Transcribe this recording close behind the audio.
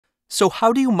So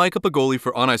how do you mic up a goalie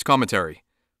for on-ice commentary?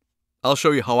 I'll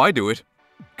show you how I do it,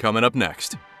 coming up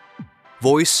next.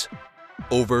 Voice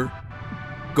over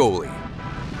goalie.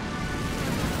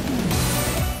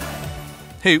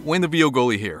 Hey, Wayne the VO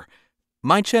Goalie here.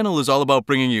 My channel is all about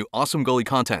bringing you awesome goalie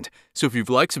content, so if you've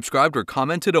liked, subscribed, or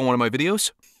commented on one of my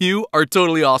videos, you are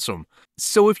totally awesome.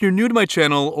 So if you're new to my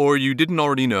channel or you didn't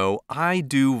already know, I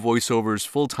do voiceovers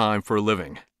full-time for a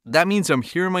living. That means I'm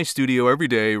here in my studio every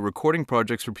day recording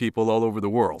projects for people all over the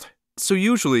world. So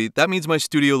usually, that means my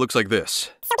studio looks like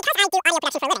this. So because I do audio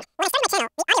production for a living, when I started my channel,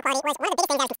 the audio quality was one of the biggest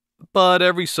things I was. But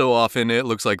every so often, it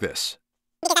looks like this.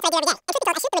 Because that's what I do every day. And truth be told, I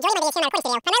shoot the majority of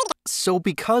my videos here in my recording studio, primarily because So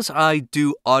because I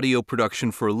do audio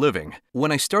production for a living,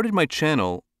 when I started my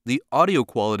channel, the audio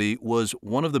quality was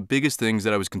one of the biggest things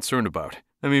that I was concerned about.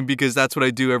 I mean, because that's what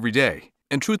I do every day.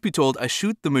 And truth be told, I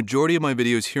shoot the majority of my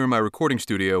videos here in my recording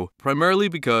studio, primarily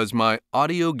because my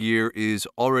audio gear is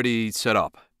already set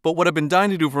up. But what I've been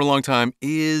dying to do for a long time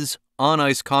is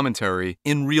on-ice commentary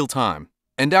in real time.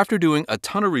 And after doing a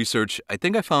ton of research, I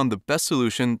think I found the best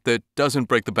solution that doesn't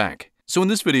break the bank. So in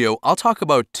this video, I'll talk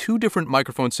about 2 different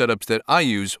microphone setups that I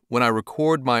use when I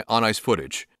record my on-ice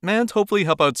footage, and hopefully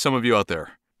help out some of you out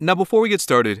there. Now before we get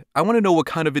started, I want to know what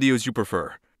kind of videos you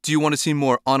prefer. Do you want to see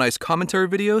more on-ice commentary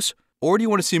videos? Or do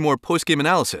you want to see more post-game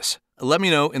analysis? Let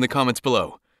me know in the comments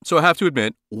below. So I have to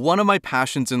admit, one of my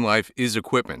passions in life is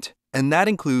equipment, and that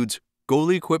includes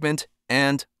goalie equipment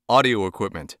and audio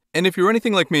equipment. And if you're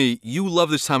anything like me, you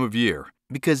love this time of year,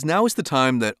 because now is the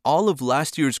time that all of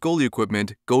last year's goalie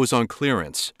equipment goes on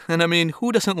clearance. And I mean,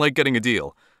 who doesn't like getting a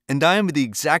deal? And I am the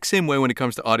exact same way when it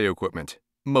comes to audio equipment,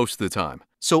 most of the time.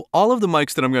 So all of the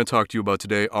mics that I'm going to talk to you about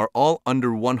today are all under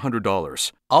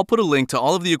 $100. I'll put a link to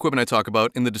all of the equipment I talk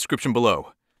about in the description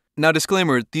below. Now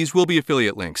disclaimer, these will be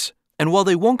affiliate links. And while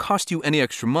they won't cost you any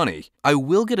extra money, I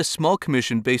will get a small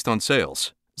commission based on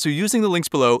sales. So using the links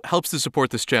below helps to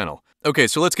support this channel. Okay,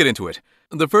 so let's get into it.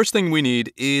 The first thing we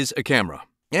need is a camera.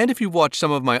 And if you've watched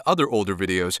some of my other older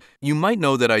videos, you might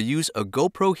know that I use a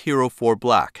GoPro Hero 4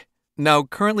 Black. Now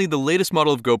currently the latest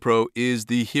model of GoPro is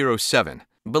the Hero 7.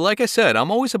 But like I said, I'm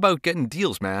always about getting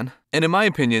deals, man. And in my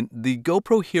opinion, the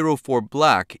GoPro Hero 4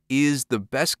 Black is the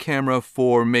best camera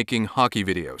for making hockey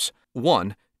videos.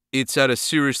 1, it's at a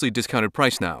seriously discounted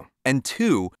price now. And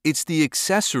 2, it's the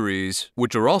accessories,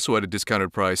 which are also at a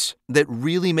discounted price, that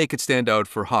really make it stand out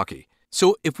for hockey.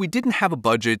 So if we didn't have a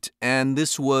budget and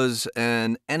this was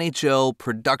an NHL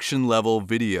production level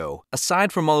video,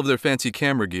 aside from all of their fancy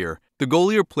camera gear, the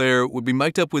goalie or player would be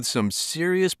mic'd up with some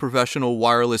serious professional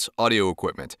wireless audio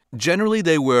equipment. Generally,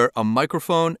 they wear a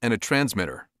microphone and a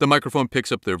transmitter. The microphone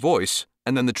picks up their voice,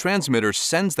 and then the transmitter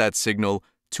sends that signal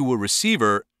to a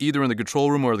receiver either in the control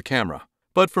room or the camera.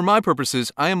 But for my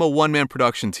purposes, I am a one-man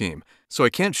production team, so I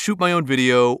can't shoot my own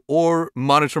video or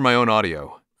monitor my own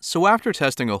audio. So after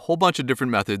testing a whole bunch of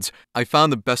different methods, I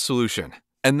found the best solution.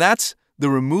 And that's the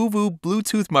Removu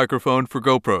Bluetooth microphone for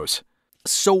GoPros.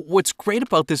 So what's great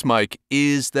about this mic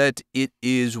is that it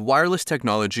is wireless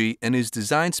technology and is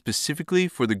designed specifically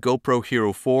for the GoPro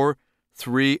Hero 4,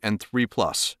 3, and 3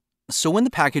 Plus. So in the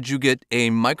package you get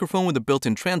a microphone with a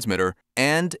built-in transmitter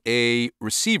and a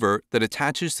receiver that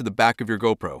attaches to the back of your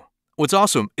GoPro. What's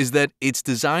awesome is that it's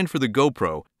designed for the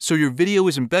GoPro, so your video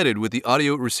is embedded with the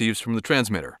audio it receives from the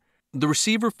transmitter. The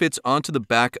receiver fits onto the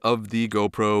back of the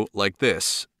GoPro like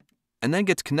this, and then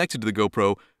gets connected to the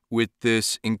GoPro with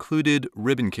this included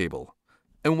ribbon cable.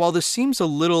 And while this seems a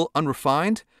little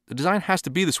unrefined, the design has to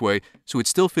be this way so it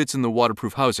still fits in the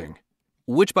waterproof housing.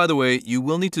 Which, by the way, you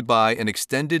will need to buy an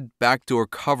extended backdoor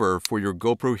cover for your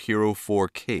GoPro Hero 4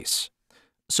 case.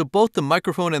 So both the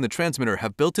microphone and the transmitter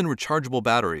have built-in rechargeable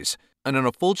batteries, and on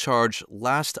a full charge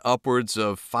last upwards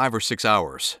of 5 or 6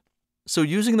 hours. So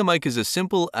using the mic is as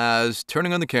simple as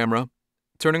turning on the camera,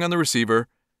 turning on the receiver,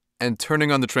 and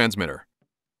turning on the transmitter.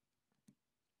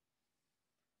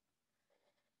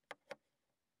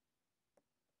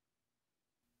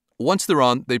 Once they're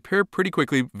on, they pair pretty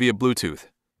quickly via Bluetooth.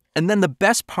 And then the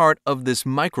best part of this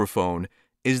microphone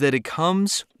is that it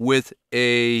comes with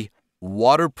a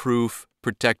waterproof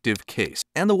protective case.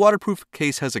 And the waterproof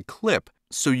case has a clip,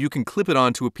 so you can clip it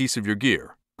onto a piece of your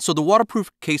gear. So the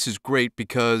waterproof case is great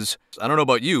because, I don't know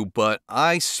about you, but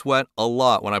I sweat a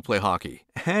lot when I play hockey.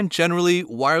 And generally,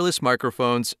 wireless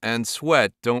microphones and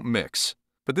sweat don't mix.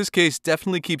 But this case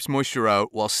definitely keeps moisture out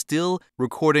while still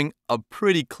recording a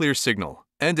pretty clear signal.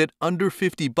 And at under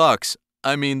 $50,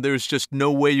 I mean, there's just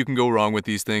no way you can go wrong with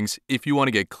these things if you want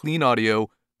to get clean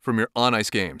audio from your on-ice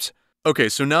games. Okay,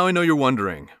 so now I know you're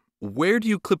wondering, where do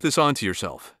you clip this onto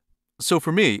yourself? So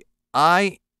for me,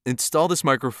 I install this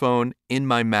microphone in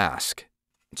my mask.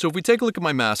 So if we take a look at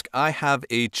my mask, I have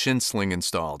a chin sling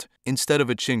installed instead of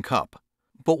a chin cup.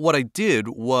 But what I did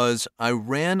was I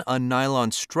ran a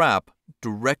nylon strap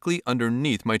directly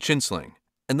underneath my chin sling.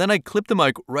 And then I clipped the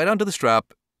mic right onto the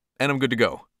strap, and I'm good to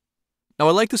go. Now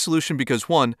I like the solution because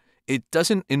one, it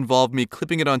doesn't involve me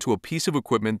clipping it onto a piece of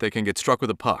equipment that can get struck with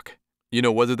a puck. You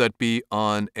know, whether that be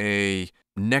on a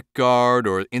neck guard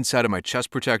or inside of my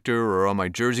chest protector or on my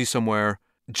jersey somewhere.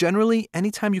 Generally,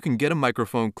 anytime you can get a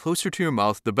microphone closer to your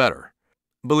mouth, the better.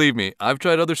 Believe me, I've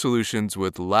tried other solutions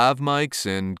with lav mics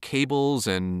and cables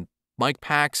and mic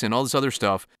packs and all this other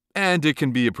stuff, and it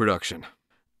can be a production.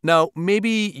 Now,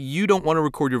 maybe you don't want to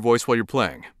record your voice while you're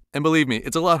playing. And believe me,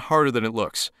 it's a lot harder than it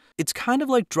looks. It's kind of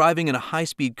like driving in a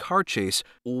high-speed car chase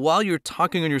while you're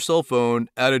talking on your cell phone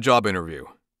at a job interview.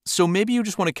 So maybe you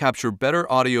just want to capture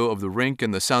better audio of the rink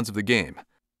and the sounds of the game.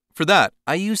 For that,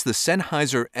 I use the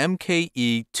Sennheiser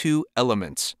MKE2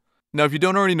 Elements. Now, if you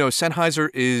don't already know, Sennheiser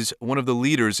is one of the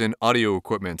leaders in audio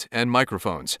equipment and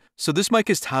microphones. So this mic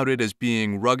is touted as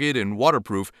being rugged and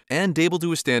waterproof and able to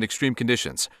withstand extreme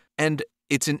conditions. And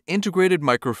it's an integrated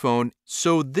microphone,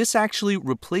 so this actually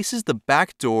replaces the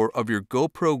back door of your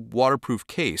GoPro waterproof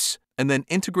case and then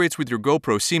integrates with your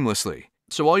GoPro seamlessly.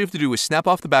 So all you have to do is snap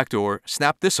off the back door,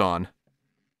 snap this on,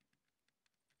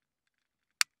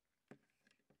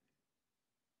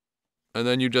 and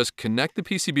then you just connect the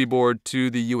PCB board to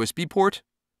the USB port.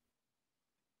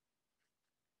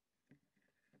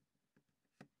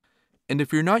 And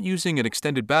if you're not using an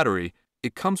extended battery,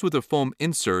 it comes with a foam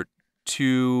insert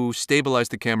to stabilize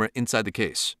the camera inside the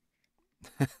case.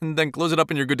 And then close it up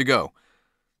and you're good to go.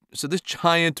 So this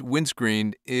giant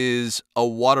windscreen is a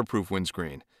waterproof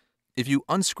windscreen. If you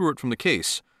unscrew it from the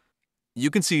case,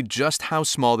 you can see just how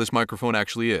small this microphone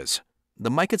actually is. The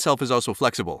mic itself is also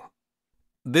flexible.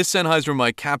 This Sennheiser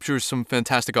mic captures some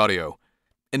fantastic audio.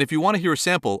 And if you want to hear a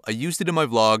sample, I used it in my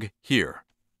vlog here.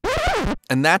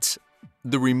 And that's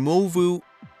the Removu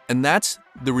GoPro, and that's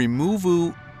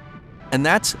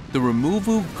the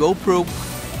Removu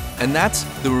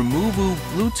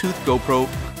Bluetooth GoPro,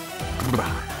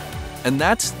 and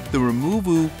that's the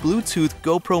Removu Bluetooth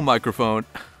GoPro microphone.